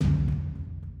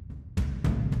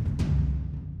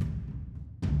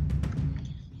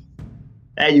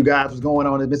Hey, you guys, what's going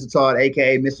on? It's Mr. Todd,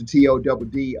 aka Mr.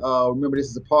 T-O-double-D. Remember, this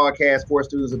is a podcast for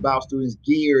students, about students,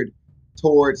 geared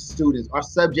towards students. Our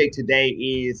subject today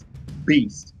is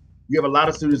beast. You have a lot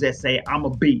of students that say, I'm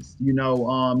a beast. You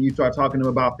start talking to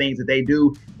them about things that they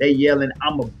do, they yelling,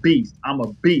 I'm a beast, I'm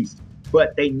a beast.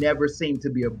 But they never seem to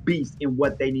be a beast in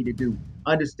what they need to do.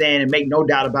 Understand and make no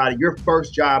doubt about it, your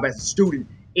first job as a student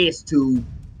is to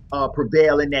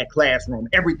prevail in that classroom.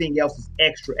 Everything else is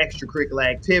extracurricular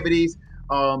activities.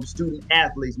 Student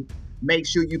athletes, make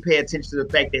sure you pay attention to the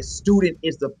fact that student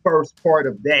is the first part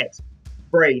of that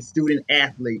phrase, student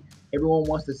athlete. Everyone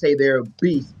wants to say they're a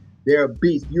beast. They're a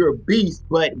beast. You're a beast,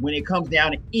 but when it comes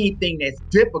down to anything that's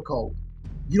difficult,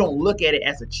 you don't look at it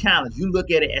as a challenge. You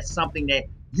look at it as something that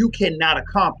you cannot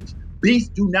accomplish.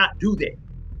 Beasts do not do that.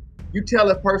 You tell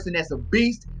a person that's a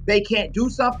beast they can't do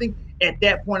something, at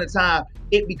that point in time,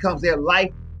 it becomes their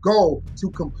life goal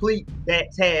to complete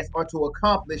that task or to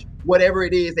accomplish whatever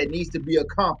it is that needs to be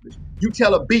accomplished. You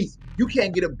tell a beast, you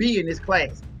can't get a B in this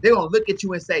class. They're going to look at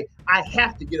you and say, I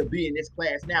have to get a B in this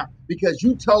class now because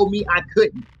you told me I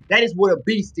couldn't. That is what a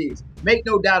beast is. Make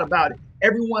no doubt about it.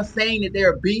 Everyone saying that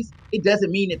they're a beast, it doesn't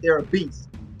mean that they're a beast.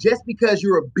 Just because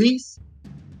you're a beast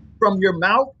from your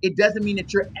mouth, it doesn't mean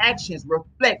that your actions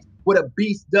reflect what a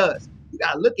beast does. You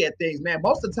got to look at things, man.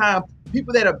 Most of the time,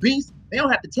 people that are beasts, they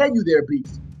don't have to tell you they're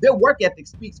beasts. Their work ethic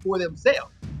speaks for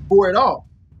themselves, for it all.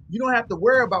 You don't have to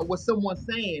worry about what someone's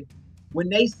saying when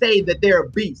they say that they're a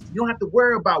beast. You don't have to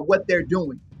worry about what they're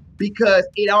doing because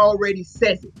it already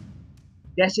says it.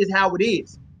 That's just how it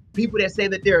is. People that say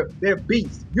that they're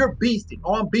beasts, you're beasting,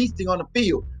 or I'm beasting on the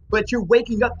field, but you're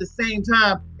waking up the same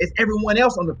time as everyone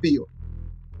else on the field.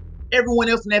 Everyone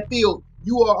else in that field,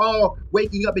 you are all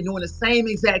waking up and doing the same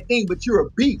exact thing, but you're a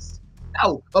beast.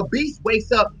 No, a beast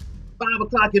wakes up 5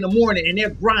 o'clock in the morning and they're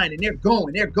grinding, they're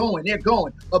going.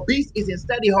 A beast is in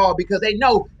study hall because they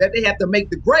know that they have to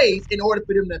make the grades in order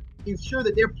for them to ensure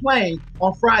that they're playing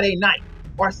on Friday night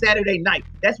or Saturday night.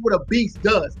 That's what a beast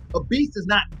does. A beast does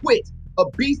not quit. A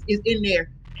beast is in there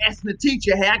asking the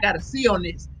teacher, hey, I got a C on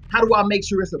this. How do I make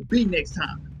sure it's a B next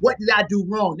time? What did I do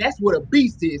wrong? That's what a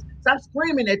beast is. Stop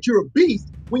screaming that you're a beast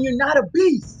when you're not a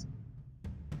beast.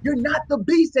 You're not the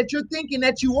beast that you're thinking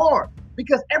that you are.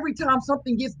 Because every time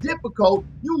something gets difficult,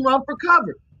 you run for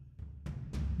cover.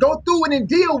 Go through it and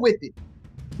deal with it.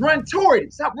 Run toward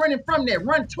it. Stop running from that.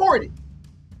 Run toward it.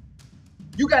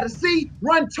 You got a C,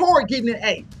 run toward getting an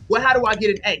A. Well, how do I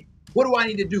get an A? What do I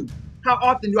need to do? How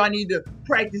often do I need to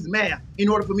practice math in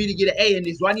order for me to get an A in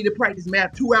this? Do I need to practice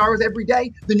math 2 hours every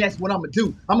day? Then that's what I'm going to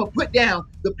do. I'm going to put down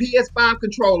the PS5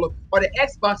 controller or the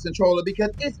Xbox controller because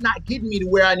it's not getting me to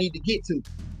where I need to get to.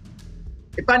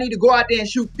 If I need to go out there and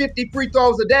shoot 50 free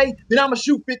throws a day, then I'm going to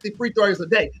shoot 50 free throws a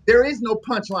day. There is no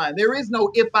punchline. There is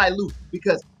no if I lose.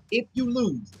 Because if you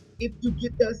lose, if you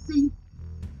get that C,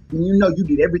 then you know you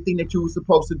did everything that you were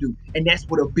supposed to do. And that's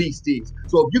what a beast is.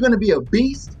 So if you're going to be a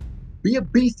beast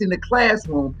in the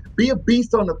classroom, be a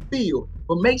beast on the field,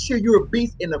 but make sure you're a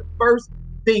beast in the first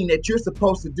thing that you're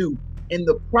supposed to do. And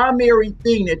the primary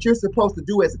thing that you're supposed to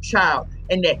do as a child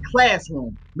in that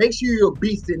classroom, make sure you're a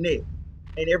beast in there.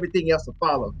 And everything else will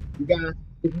follow. You guys,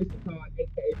 it's Mr. Todd,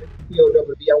 aka Mr.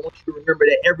 T-O-double-D. I want you to remember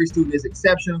that every student is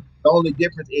exceptional. The only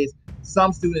difference is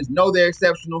some students know they're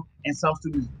exceptional and some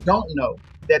students don't know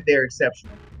that they're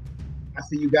exceptional. I'll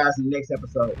see you guys in the next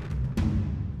episode.